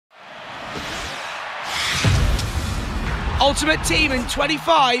Ultimate Team in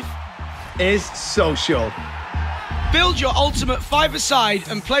 25 is social. Build your ultimate five-a-side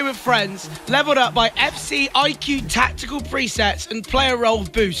and play with friends, leveled up by FC IQ tactical presets and player role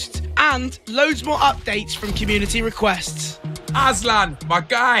boost, and loads more updates from community requests. Aslan, my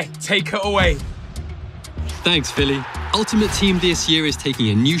guy, take it away. Thanks, Philly. Ultimate Team this year is taking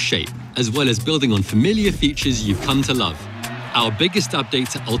a new shape, as well as building on familiar features you've come to love. Our biggest update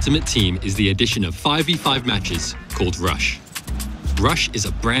to Ultimate Team is the addition of 5v5 matches called Rush. Rush is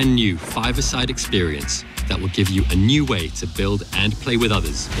a brand new five-a-side experience that will give you a new way to build and play with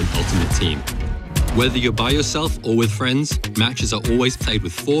others in Ultimate Team. Whether you're by yourself or with friends, matches are always played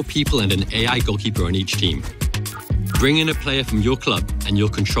with 4 people and an AI goalkeeper on each team. Bring in a player from your club and you'll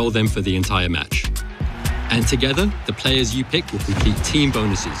control them for the entire match. And together, the players you pick will complete team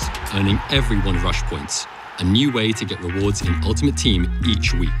bonuses, earning everyone Rush points, a new way to get rewards in Ultimate Team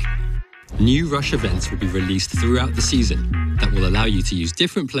each week. New Rush events will be released throughout the season that will allow you to use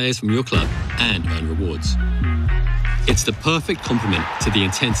different players from your club and earn rewards. It's the perfect complement to the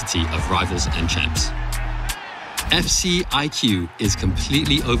intensity of Rivals and Champs. FC IQ is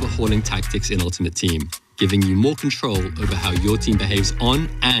completely overhauling tactics in Ultimate Team, giving you more control over how your team behaves on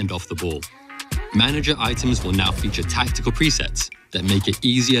and off the ball. Manager items will now feature tactical presets that make it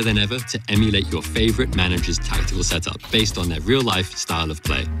easier than ever to emulate your favorite manager's tactical setup based on their real-life style of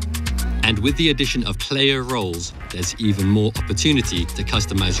play. And with the addition of player roles, there's even more opportunity to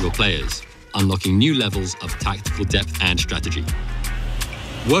customize your players, unlocking new levels of tactical depth and strategy.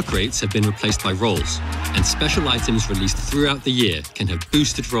 Work rates have been replaced by roles, and special items released throughout the year can have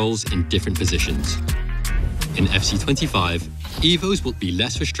boosted roles in different positions. In FC25, Evos will be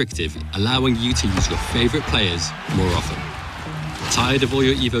less restrictive, allowing you to use your favorite players more often. Tired of all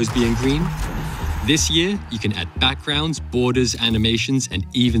your Evos being green? This year, you can add backgrounds, borders, animations, and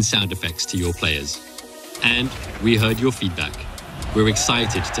even sound effects to your players. And we heard your feedback. We're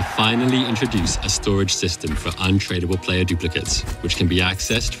excited to finally introduce a storage system for untradeable player duplicates, which can be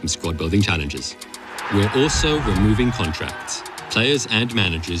accessed from squad building challenges. We're also removing contracts. Players and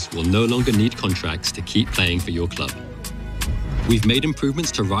managers will no longer need contracts to keep playing for your club. We've made improvements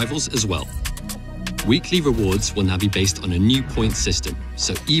to Rivals as well. Weekly rewards will now be based on a new point system,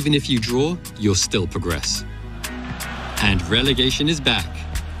 so even if you draw, you'll still progress. And relegation is back.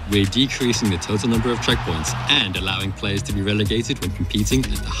 We're decreasing the total number of checkpoints and allowing players to be relegated when competing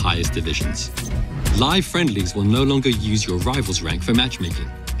at the highest divisions. Live friendlies will no longer use your Rivals rank for matchmaking,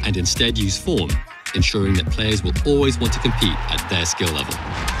 and instead use form, ensuring that players will always want to compete at their skill level.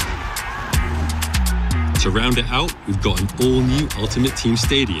 To round it out, we've got an all-new Ultimate Team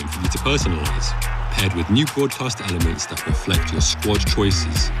Stadium for you to personalize, paired with new broadcast elements that reflect your squad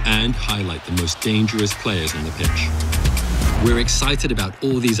choices and highlight the most dangerous players on the pitch. We're excited about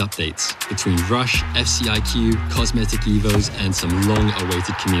all these updates between Rush, FCIQ, Cosmetic Evos, and some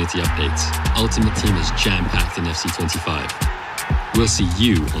long-awaited community updates. Ultimate Team is jam-packed in FC25. We'll see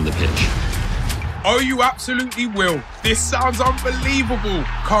you on the pitch. Oh, you absolutely will. This sounds unbelievable.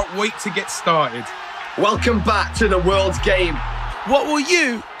 Can't wait to get started. Welcome back to the World's Game. What will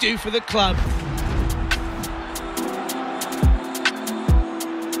you do for the club?